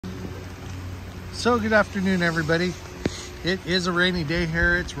So good afternoon, everybody. It is a rainy day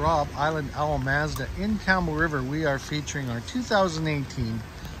here. It's Rob, Island Owl Mazda in Campbell River. We are featuring our 2018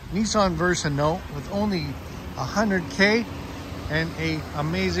 Nissan Versa Note with only 100K and a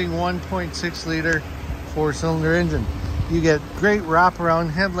amazing 1.6 liter four-cylinder engine. You get great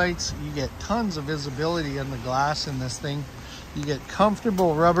wraparound headlights. You get tons of visibility in the glass in this thing. You get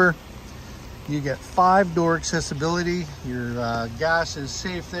comfortable rubber. You get 5-door accessibility. Your gas is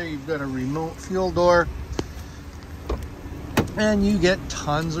safe there. You've got a remote fuel door. And you get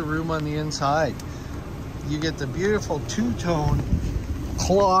tons of room on the inside. You get the beautiful two-tone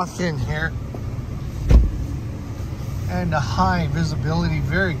cloth in here. And a high visibility,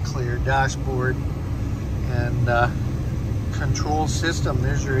 very clear dashboard. And control system.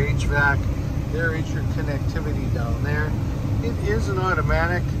 There's your HVAC. There is your connectivity down there. It is an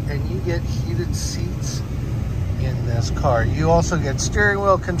automatic, and you get heated seats in this car. You also get steering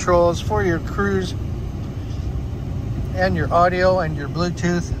wheel controls for your cruise and your audio and your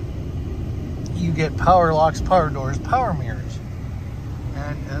Bluetooth. You get power locks, power doors, power mirrors.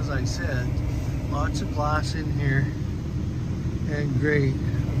 And as I said, lots of glass in here and great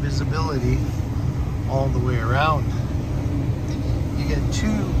visibility all the way around. You get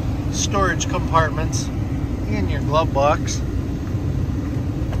 2 storage compartments in your glove box.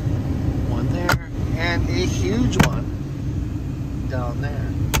 One there and a huge one down there.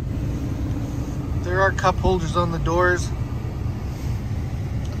 There are cup holders on the doors,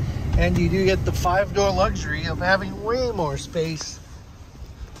 and you do get the 5-door luxury of having way more space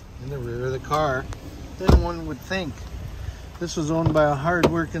in the rear of the car than one would think. This was owned by a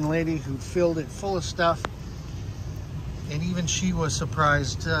hard-working lady who filled it full of stuff. And even she was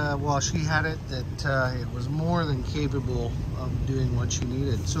surprised while she had it that it was more than capable of doing what she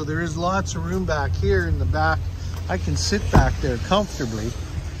needed. So there is lots of room back here in the back. I can sit back there comfortably.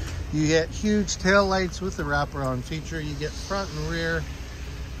 You get huge tail lights with the wraparound feature. You get front and rear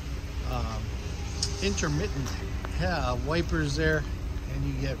intermittent wipers there, and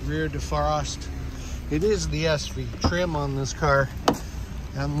you get rear defrost. It is the SV trim on this car.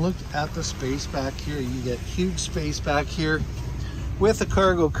 And look at the space back here. You get huge space back here with a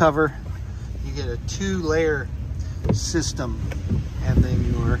cargo cover. You get a 2-layer system, and then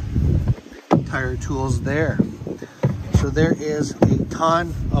your tire tools there. So there is a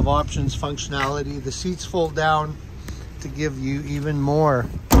ton of options, functionality. The seats fold down to give you even more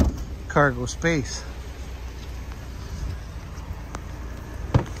cargo space.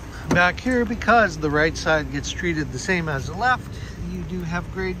 Back here, because the right side gets treated the same as the left, you do have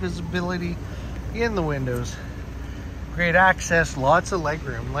great visibility in the windows, great access, lots of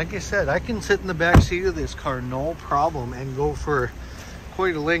legroom. Like I said, I can sit in the back seat of this car no problem and go for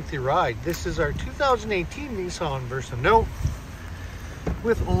quite a lengthy ride. This is our 2018 Nissan Versa Note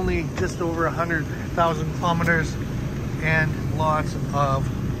with only just over 100,000 kilometers and lots of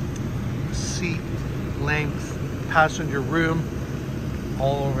seat length, passenger room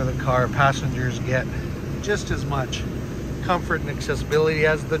all over the car. Passengers get just as much comfort and accessibility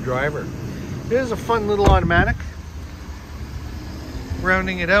as the driver. It is a fun little automatic.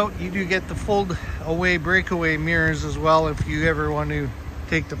 Rounding it out, you do get the fold away breakaway mirrors as well. If you ever want to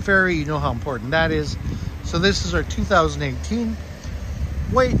take the ferry, you know how important that is. So this is our 2018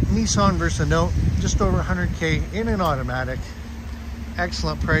 white Nissan Versa Note, just over 100K in an automatic.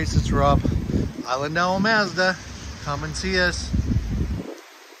 Excellent price. It's Rob, Island Owl Mazda. Come and see us.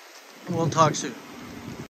 We'll talk soon.